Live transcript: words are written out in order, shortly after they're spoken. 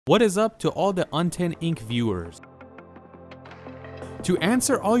What is up to all the Unten Inc. viewers? To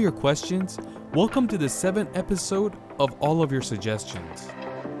answer all your questions, welcome to the 7th episode of All of Your Suggestions.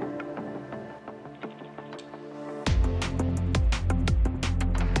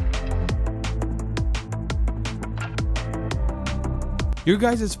 Your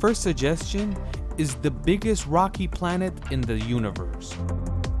guys' first suggestion is the biggest rocky planet in the universe.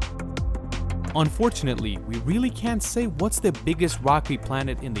 Unfortunately, we really can't say what's the biggest rocky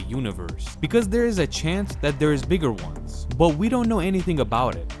planet in the universe, because there is a chance that there is bigger ones, but we don't know anything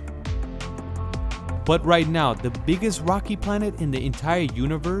about it. But right now, the biggest rocky planet in the entire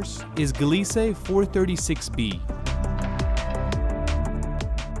universe is Gliese 436b.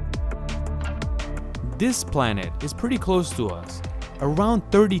 This planet is pretty close to us, around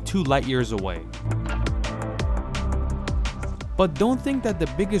 32 light years away. But don't think that the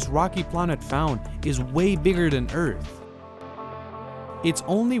biggest rocky planet found is way bigger than Earth. It's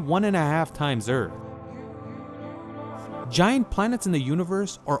only 1.5 times Earth. Giant planets in the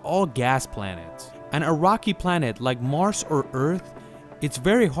universe are all gas planets, and a rocky planet like Mars or Earth, it's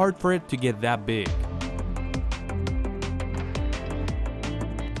very hard for it to get that big.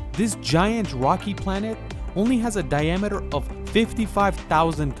 This giant rocky planet only has a diameter of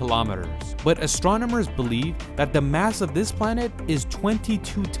 55,000 kilometers, but astronomers believe that the mass of this planet is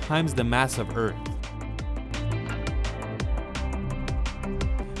 22 times the mass of Earth.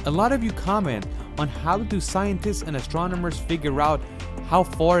 A lot of you comment on how do scientists and astronomers figure out how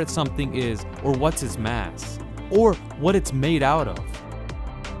far something is, or what's its mass, or what it's made out of.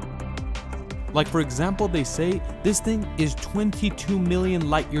 Like for example, they say this thing is 22 million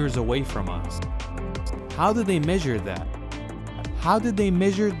light years away from us. How do they measure that? How did they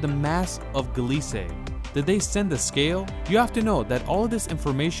measure the mass of Gliese? Did they send a scale? You have to know that all of this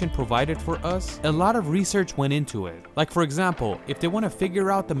information provided for us, a lot of research went into it. Like for example, if they want to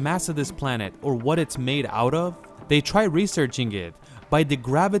figure out the mass of this planet or what it's made out of, they try researching it by the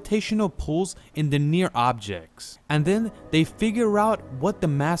gravitational pulls in the near objects. And then they figure out what the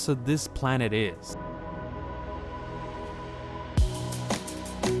mass of this planet is.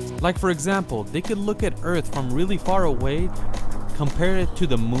 Like for example, they could look at Earth from really far away, compare it to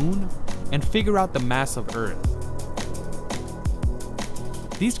the moon, and figure out the mass of Earth.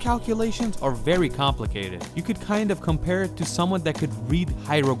 These calculations are very complicated. You could kind of compare it to someone that could read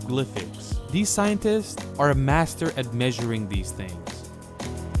hieroglyphics. These scientists are a master at measuring these things.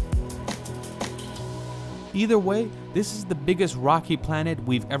 Either way, this is the biggest rocky planet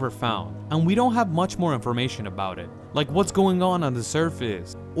we've ever found, and we don't have much more information about it. Like what's going on the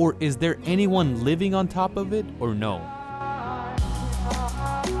surface, or is there anyone living on top of it, or no?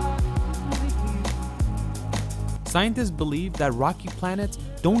 Scientists believe that rocky planets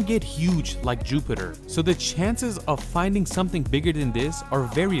don't get huge like Jupiter, so the chances of finding something bigger than this are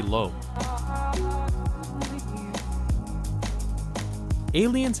very low.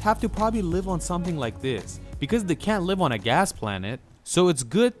 Aliens have to probably live on something like this, because they can't live on a gas planet, so it's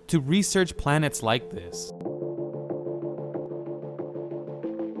good to research planets like this.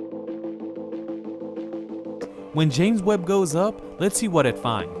 When James Webb goes up, let's see what it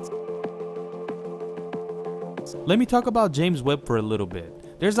finds. Let me talk about James Webb for a little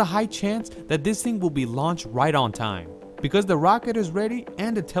bit. There's a high chance that this thing will be launched right on time, because the rocket is ready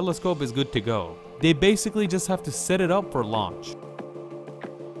and the telescope is good to go. They basically just have to set it up for launch.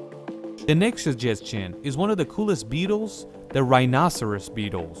 The next suggestion is one of the coolest beetles, the rhinoceros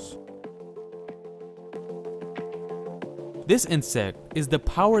beetles. This insect is the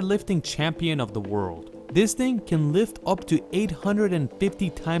powerlifting champion of the world. This thing can lift up to 850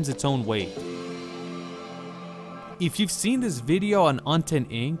 times its own weight. If you've seen this video on Unten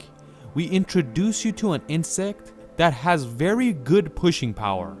Inc., we introduce you to an insect that has very good pushing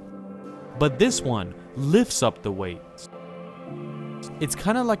power. But this one lifts up the weight. It's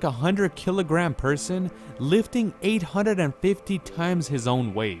kind of like a 100-kilogram person lifting 850 times his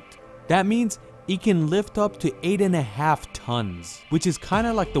own weight. That means it can lift up to 8.5 tons, which is kind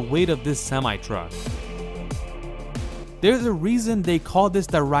of like the weight of this semi-truck. There's a reason they call this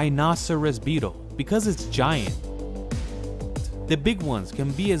the rhinoceros beetle, because it's giant. The big ones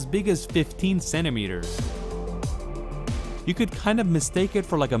can be as big as 15 centimeters. You could kind of mistake it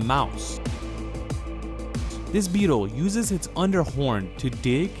for like a mouse. This beetle uses its under horn to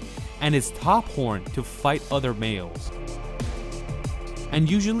dig and its top horn to fight other males. And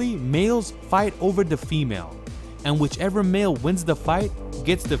usually males fight over the female, and whichever male wins the fight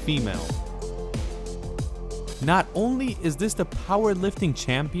gets the female. Not only is this the powerlifting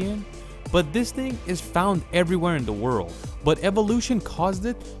champion, but this thing is found everywhere in the world, but evolution caused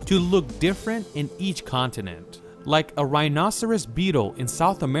it to look different in each continent. Like a rhinoceros beetle in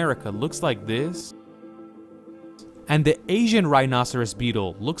South America looks like this, and the Asian rhinoceros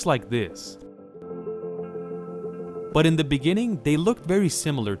beetle looks like this. But in the beginning, they looked very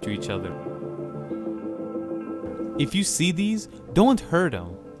similar to each other. If you see these, don't hurt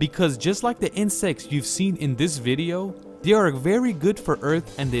them, because just like the insects you've seen in this video, they are very good for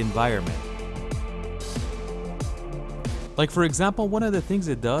Earth and the environment. Like for example, one of the things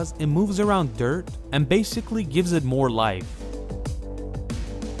it does, it moves around dirt and basically gives it more life.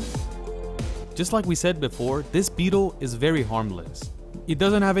 Just like we said before, this beetle is very harmless. It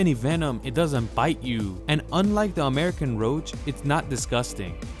doesn't have any venom, it doesn't bite you, and unlike the American roach, it's not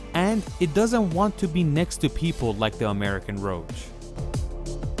disgusting. And it doesn't want to be next to people like the American roach.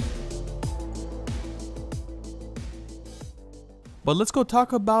 But let's go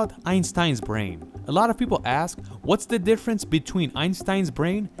talk about Einstein's brain. A lot of people ask, what's the difference between Einstein's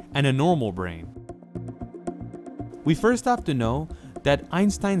brain and a normal brain? We first have to know that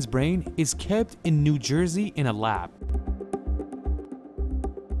Einstein's brain is kept in New Jersey in a lab.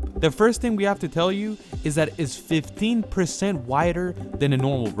 The first thing we have to tell you is that it's 15% wider than a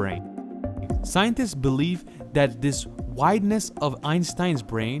normal brain. Scientists believe that this wideness of Einstein's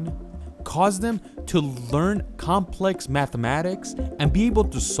brain caused them to learn complex mathematics and be able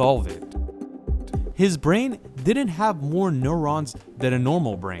to solve it. His brain didn't have more neurons than a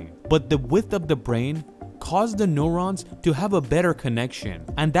normal brain, but the width of the brain caused the neurons to have a better connection,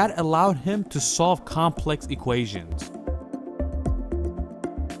 and that allowed him to solve complex equations.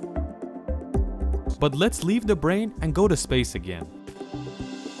 But let's leave the brain and go to space again.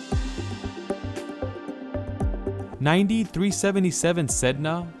 9377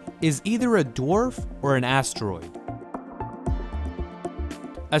 Sedna is either a dwarf or an asteroid.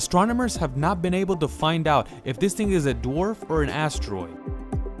 Astronomers have not been able to find out if this thing is a dwarf or an asteroid.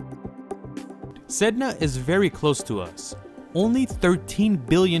 Sedna is very close to us, only 13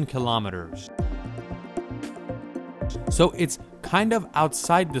 billion kilometers. So it's kind of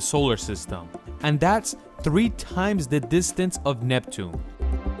outside the solar system, and that's 3 times the distance of Neptune.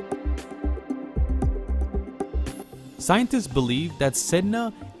 Scientists believe that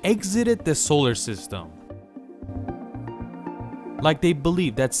Sedna exited the solar system. Like they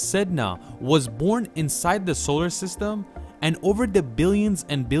believe that Sedna was born inside the solar system, and over the billions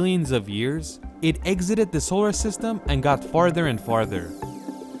and billions of years, it exited the solar system and got farther and farther.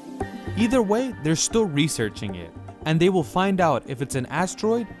 Either way, they're still researching it, and they will find out if it's an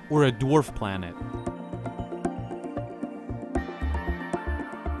asteroid or a dwarf planet.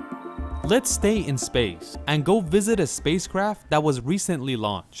 Let's stay in space and go visit a spacecraft that was recently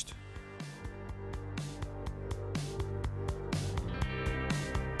launched.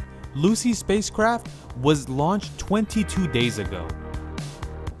 Lucy spacecraft was launched 22 days ago.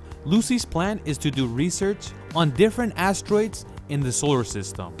 Lucy's plan is to do research on different asteroids in the solar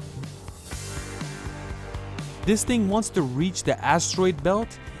system. This thing wants to reach the asteroid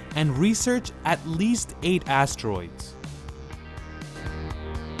belt and research at least 8 asteroids.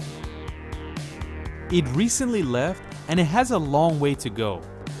 It recently left and it has a long way to go.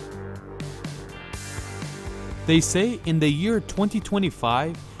 They say in the year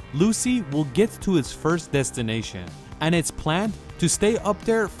 2025, Lucy will get to its first destination, and it's planned to stay up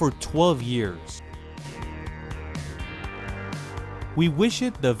there for 12 years. We wish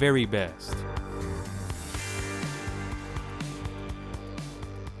it the very best.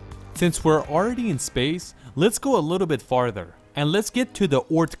 Since we're already in space, let's go a little bit farther, and let's get to the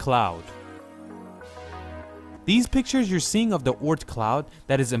Oort cloud. These pictures you're seeing of the Oort cloud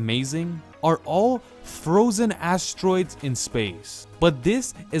that is amazing are all frozen asteroids in space. But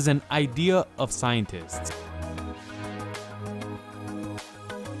this is an idea of scientists.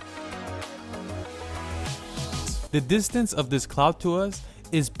 The distance of this cloud to us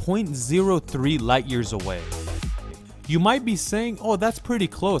is 0.03 light years away. You might be saying, oh, that's pretty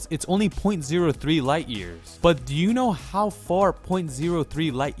close, it's only 0.03 light years. But do you know how far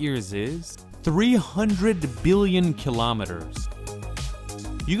 0.03 light years is? 300 billion kilometers.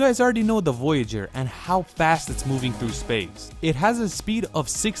 You guys already know the Voyager and how fast it's moving through space. It has a speed of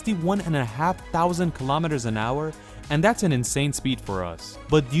 61,500 kilometers an hour, and that's an insane speed for us.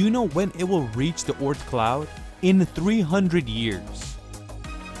 But do you know when it will reach the Oort cloud? In 300 years.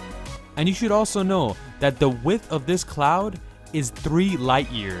 And you should also know that the width of this cloud is 3 light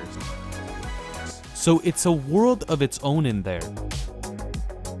years. So it's a world of its own in there.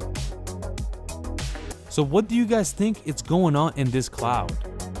 So what do you guys think is going on in this cloud?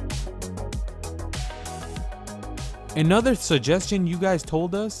 Another suggestion you guys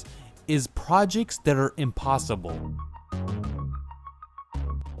told us is projects that are impossible.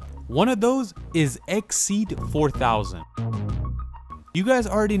 One of those is Exceed 4000. You guys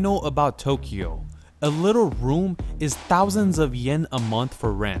already know about Tokyo. A little room is thousands of yen a month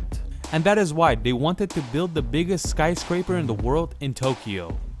for rent. And that is why they wanted to build the biggest skyscraper in the world in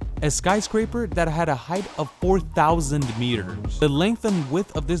Tokyo. A skyscraper that had a height of 4,000 meters. The length and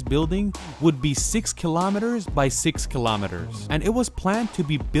width of this building would be 6 kilometers by 6 kilometers. And it was planned to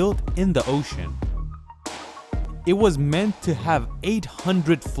be built in the ocean. It was meant to have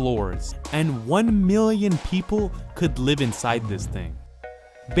 800 floors and 1 million people could live inside this thing.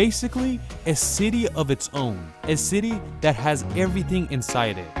 Basically, a city of its own, a city that has everything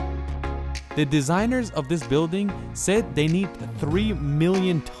inside it. The designers of this building said they need 3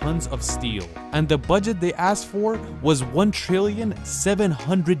 million tons of steel, and the budget they asked for was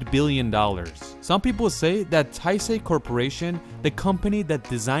 $1,700 billion. Some people say that Taisei Corporation, the company that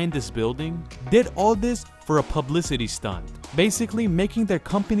designed this building, did all this for a publicity stunt, basically making their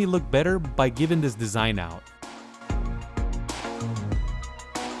company look better by giving this design out.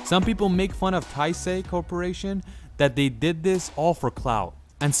 Some people make fun of Taisei Corporation that they did this all for clout.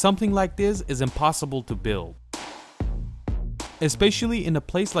 And something like this is impossible to build. Especially in a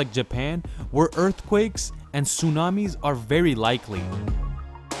place like Japan, where earthquakes and tsunamis are very likely.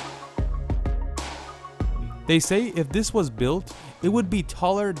 They say if this was built, it would be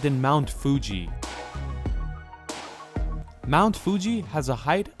taller than Mount Fuji. Mount Fuji has a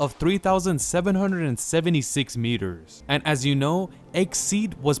height of 3,776 meters. And as you know,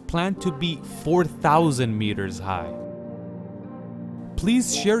 Exceed was planned to be 4,000 meters high.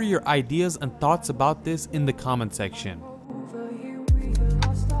 Please share your ideas and thoughts about this in the comment section.